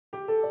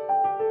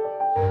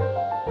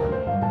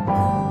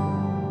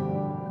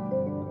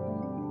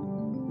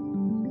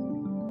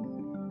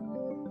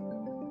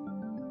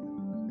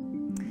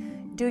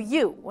Do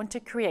you want to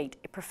create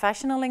a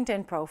professional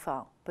LinkedIn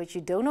profile, but you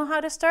don't know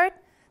how to start?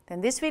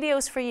 Then this video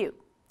is for you.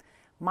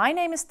 My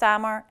name is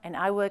Tamar and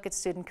I work at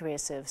Student Career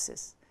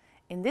Services.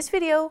 In this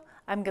video,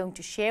 I'm going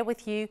to share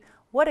with you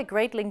what a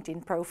great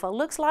LinkedIn profile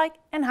looks like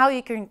and how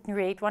you can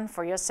create one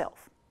for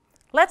yourself.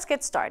 Let's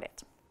get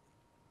started.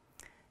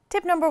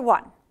 Tip number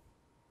 1.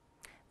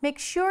 Make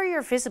sure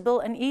you're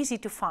visible and easy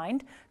to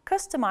find.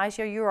 Customize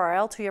your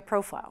URL to your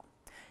profile.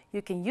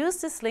 You can use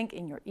this link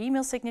in your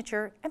email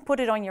signature and put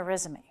it on your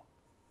resume.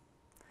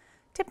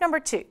 Tip number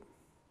 2.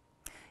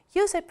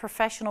 Use a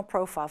professional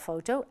profile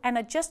photo and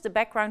adjust the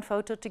background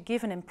photo to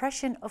give an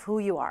impression of who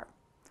you are.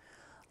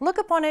 Look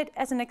upon it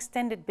as an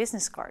extended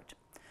business card.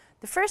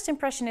 The first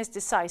impression is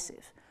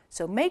decisive,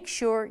 so make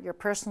sure your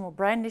personal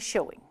brand is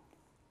showing.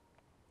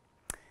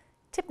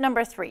 Tip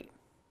number 3.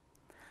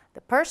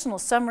 The personal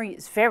summary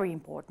is very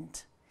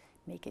important.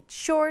 Make it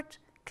short,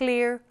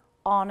 clear,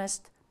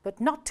 honest, but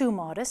not too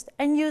modest,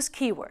 and use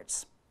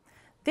keywords.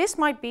 This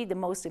might be the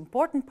most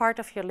important part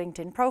of your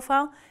LinkedIn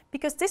profile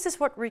because this is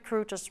what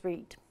recruiters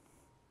read.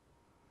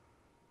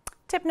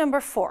 Tip number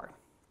 4.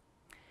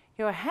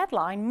 Your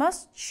headline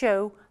must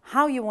show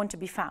how you want to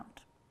be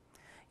found.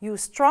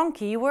 Use strong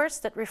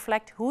keywords that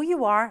reflect who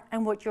you are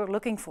and what you're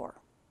looking for.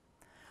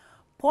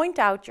 Point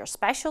out your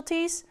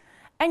specialties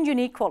and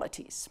unique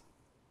qualities.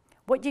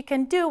 What you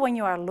can do when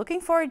you are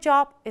looking for a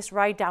job is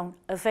write down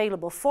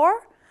available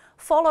for,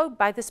 followed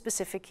by the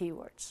specific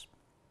keywords.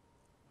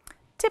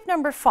 Tip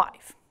number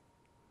 5.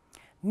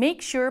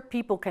 Make sure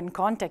people can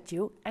contact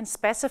you and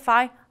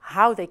specify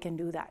how they can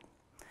do that.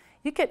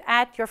 You could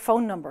add your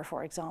phone number,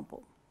 for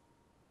example.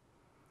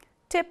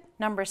 Tip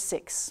number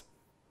 6.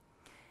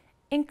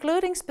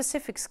 Including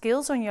specific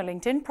skills on your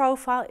LinkedIn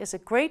profile is a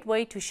great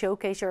way to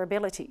showcase your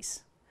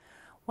abilities.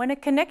 When a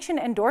connection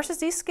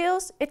endorses these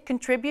skills, it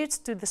contributes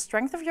to the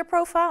strength of your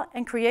profile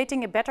and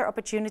creating better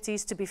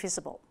opportunities to be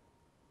visible.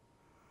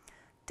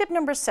 Tip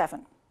number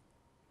 7.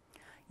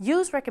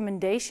 Use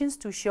recommendations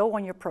to show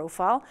on your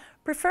profile,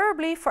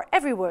 preferably for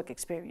every work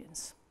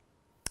experience.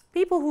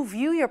 People who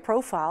view your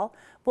profile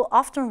will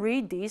often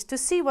read these to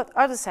see what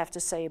others have to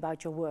say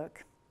about your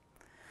work.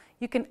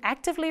 You can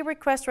actively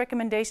request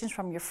recommendations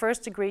from your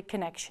first-degree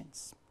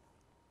connections.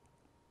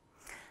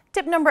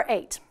 Tip number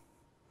 8.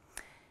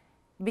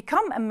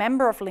 Become a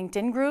member of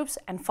LinkedIn groups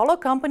and follow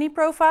company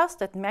profiles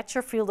that match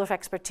your field of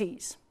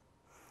expertise.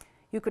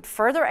 You could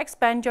further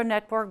expand your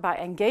network by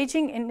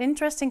engaging in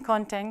interesting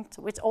content,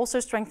 which also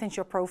strengthens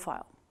your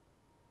profile.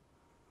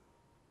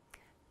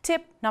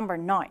 Tip number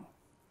 9.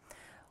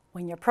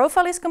 When your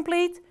profile is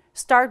complete,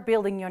 start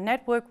building your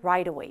network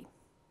right away.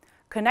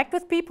 Connect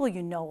with people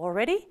you know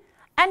already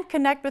and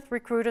connect with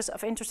recruiters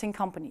of interesting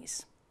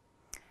companies.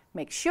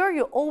 Make sure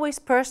you always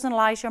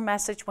personalize your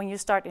message when you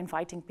start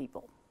inviting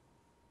people.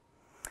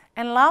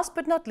 And last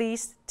but not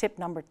least, tip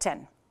number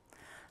 10.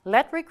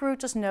 Let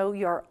recruiters know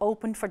you are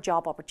open for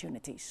job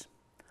opportunities.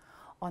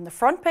 On the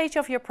front page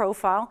of your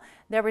profile,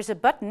 there is a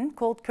button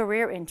called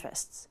Career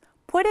Interests.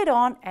 Put it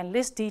on and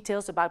list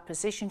details about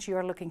positions you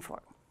are looking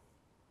for.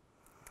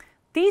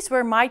 These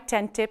were my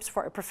 10 tips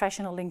for a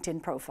professional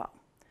LinkedIn profile.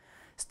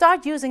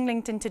 Start using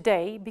LinkedIn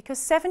today because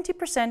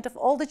 70% of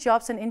all the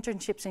jobs and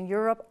internships in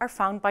Europe are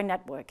found by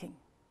networking.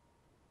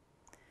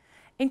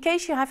 In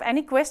case you have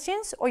any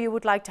questions or you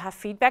would like to have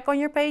feedback on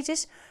your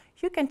pages,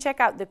 you can check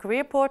out the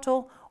career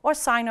portal or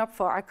sign up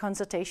for our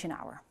consultation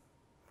hour.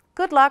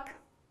 Good luck!